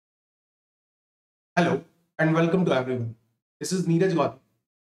Hello and welcome to everyone. This is Neeraj Gautam.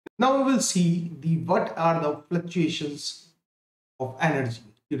 Now we will see the what are the fluctuations of energy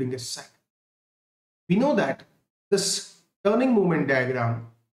during a cycle. We know that this turning moment diagram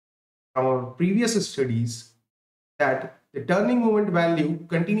from our previous studies that the turning moment value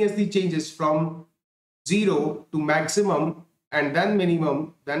continuously changes from 0 to maximum and then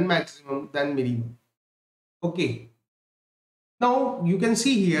minimum, then maximum, then minimum. Okay. Now you can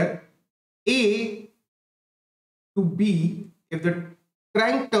see here A to B, if the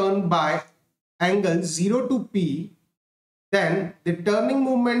crank turn by angle 0 to P, then the turning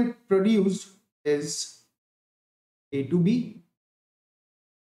moment produced is A to B,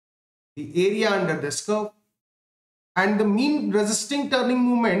 the area under this curve, and the mean resisting turning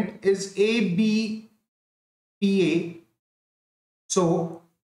moment is ABPA. So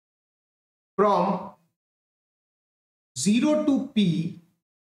from 0 to P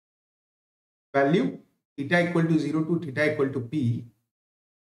value, theta equal to 0 to theta equal to P,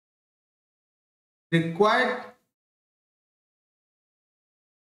 required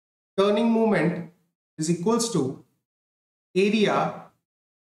turning moment is equals to area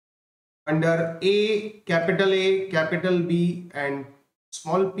under A, capital B and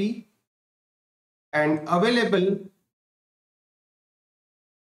small p, and available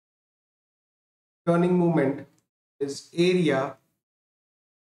turning moment is area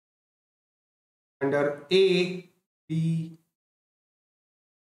under A, B.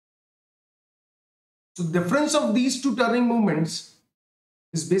 So difference of these two turning moments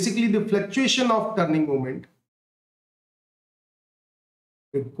is basically the fluctuation of turning moment,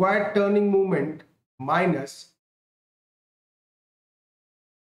 required turning moment minus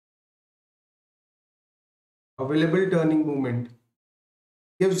available turning moment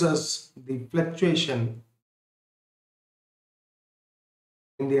gives us the fluctuation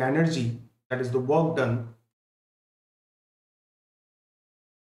in the energy, that is the work done.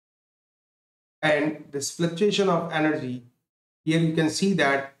 And this fluctuation of energy, here you can see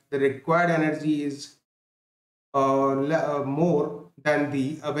that the required energy is more than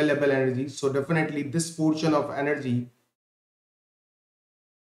the available energy. So definitely this portion of energy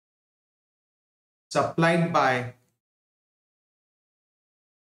supplied by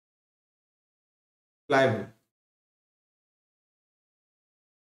flywheel.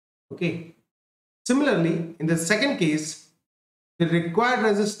 Okay. Similarly, in the second case, the required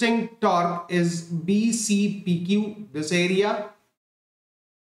resisting torque is BCPQ, this area,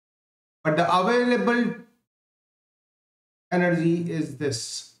 but the available energy is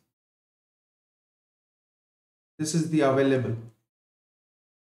this. This is the available.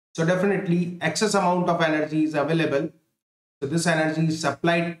 So definitely excess amount of energy is available. So this energy is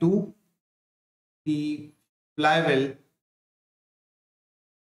supplied to the flywheel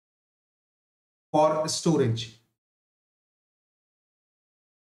for storage.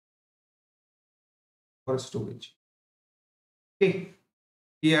 Okay,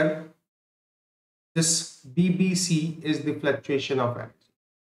 here this BBC is the fluctuation of energy.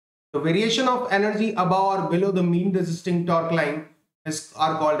 The variation of energy above or below the mean resisting torque line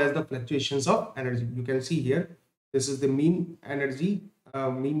are called as the fluctuations of energy. You can see here, this is the mean energy,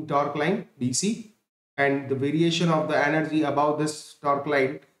 mean torque line BC, and the variation of the energy above this torque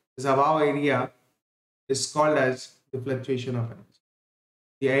line is above area is called as the fluctuation of energy.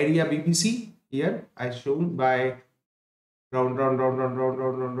 The area BBC here I shown by round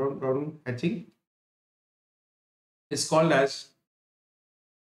hatching is called as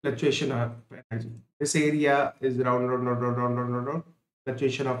fluctuation of energy. This area is round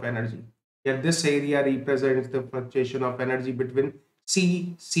fluctuation of energy. Here this area represents the fluctuation of energy between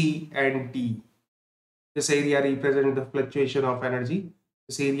C and D. This area represents the fluctuation of energy.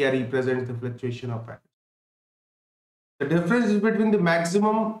 This area represents the fluctuation of energy. The difference between the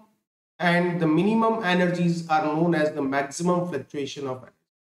maximum and the minimum energies are known as the maximum fluctuation of energy.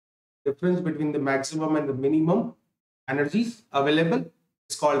 Difference between the maximum and the minimum energies available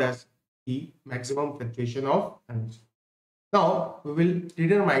is called as the maximum fluctuation of energy. Now we will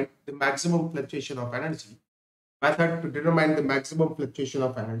determine the maximum fluctuation of energy. Method to determine the maximum fluctuation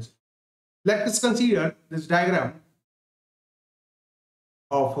of energy. Let us consider this diagram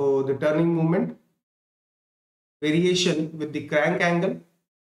of the turning moment, variation with the crank angle,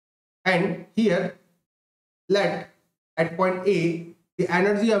 and here let at point A the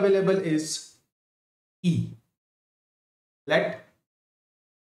energy available is E. Let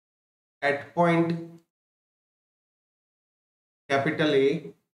at point capital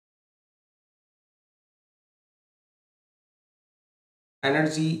A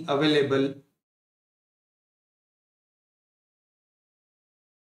energy available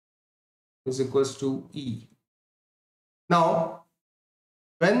is equals to E. Now,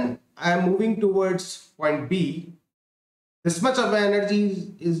 when I am moving towards point B, this much of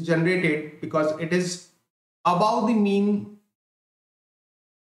energy is generated because it is above the mean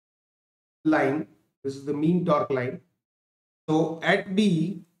line. This is the mean torque line. So at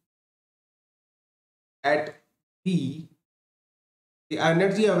B, the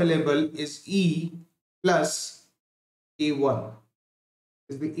energy available is E plus A1.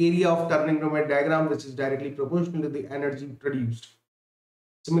 Is the area of turning rheumatoid diagram, which is directly proportional to the energy produced.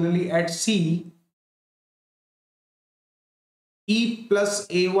 Similarly, at C, E plus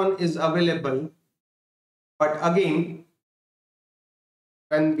A1 is available, but again,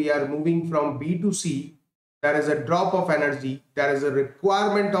 when we are moving from B to C, there is a drop of energy, there is a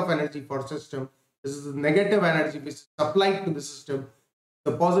requirement of energy for system. This is the negative energy which is supplied to the system,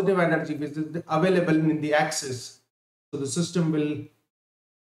 the positive energy which is available in the axis. So the system will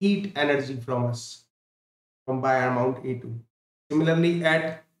eat energy from us from by amount A2. Similarly,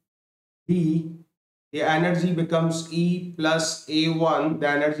 at D, the energy becomes E plus A1, the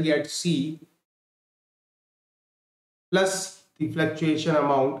energy at C, plus the fluctuation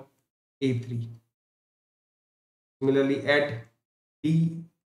amount A3. Similarly, at D,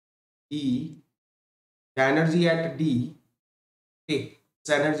 E, the energy at D, okay,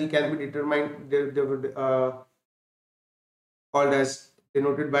 this energy can be determined, called as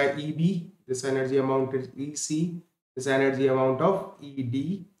denoted by EB. This energy amount is EC. This energy amount of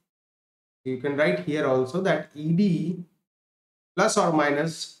ED. You can write here also that ED plus or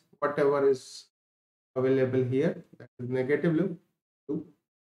minus whatever is available here, that is negative loop, to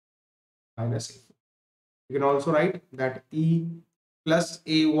minus A. You can also write that E plus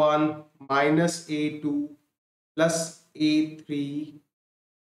A1 minus A2 plus A3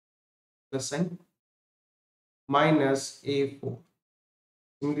 plus sign minus A4.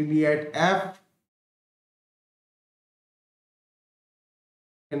 Similarly, at F,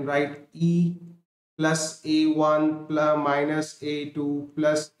 you can write E plus A1 plus minus A2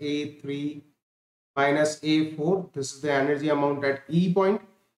 plus A3 minus A4. This is the energy amount at E point.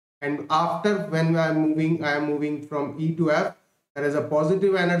 And after, when I am moving from E to F, there is a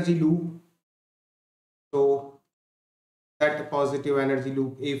positive energy loop. So that positive energy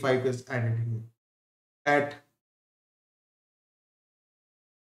loop A5 is added here. At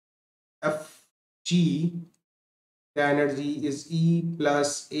FG, the energy is E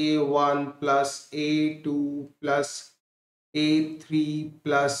plus A1 plus A2 plus A3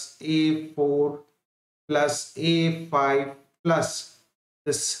 plus A4 plus A5 plus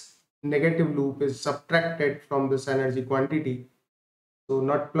this negative loop is subtracted from this energy quantity. So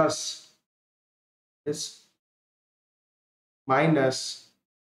not plus, is minus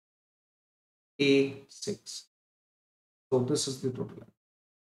A6. So this is the total.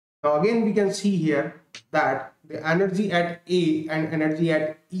 Now again we can see here that the energy at A and energy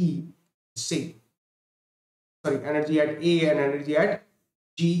at E is same. Sorry, energy at A and energy at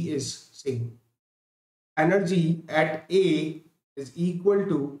G is same. Energy at A is equal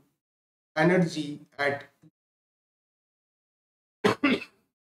to energy at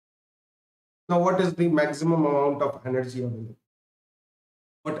now what is the maximum amount of energy available?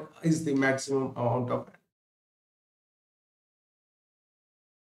 What is the maximum amount of,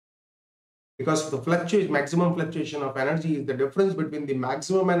 because the maximum fluctuation of energy is the difference between the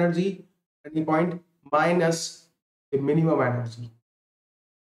maximum energy at the point minus the minimum energy.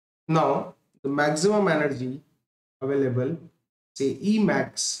 Now the maximum energy available, say E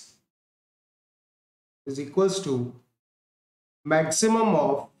max, is equals to maximum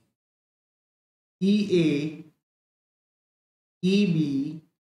of EA, EB,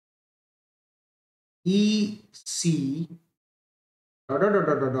 EC dot dot dot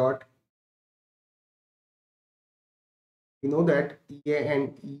dot dot, dot. You know that EA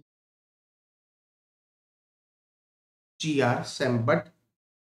and EG are same, but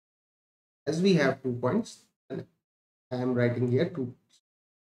as we have 2 points, and I am writing here 2.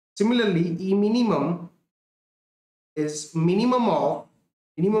 Similarly, E minimum is minimum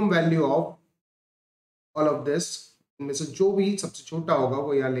value of all of this, इनमें से जो भी सबसे छोटा होगा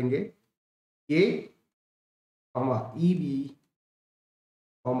वो यहाँ लेंगे, ये EB,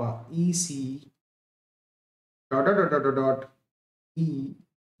 EC dot dot dot dot dot E.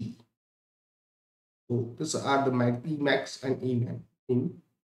 So these are the E max and E min,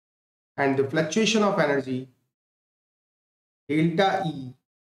 and the fluctuation of energy delta E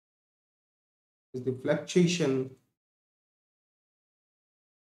is the fluctuation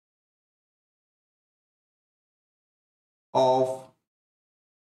of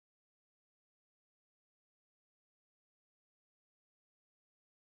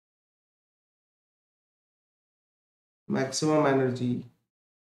maximum energy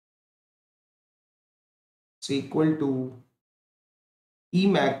is equal to E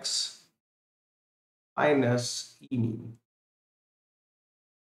max minus E mean.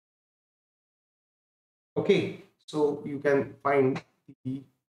 Okay, so you can find the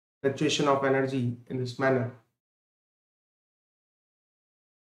fluctuation of energy in this manner.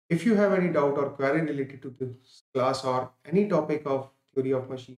 If you have any doubt or query related to this class or any topic of theory of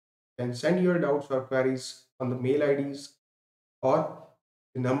machine, then send your doubts or queries on the mail IDs or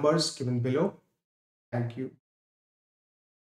the numbers given below. Thank you.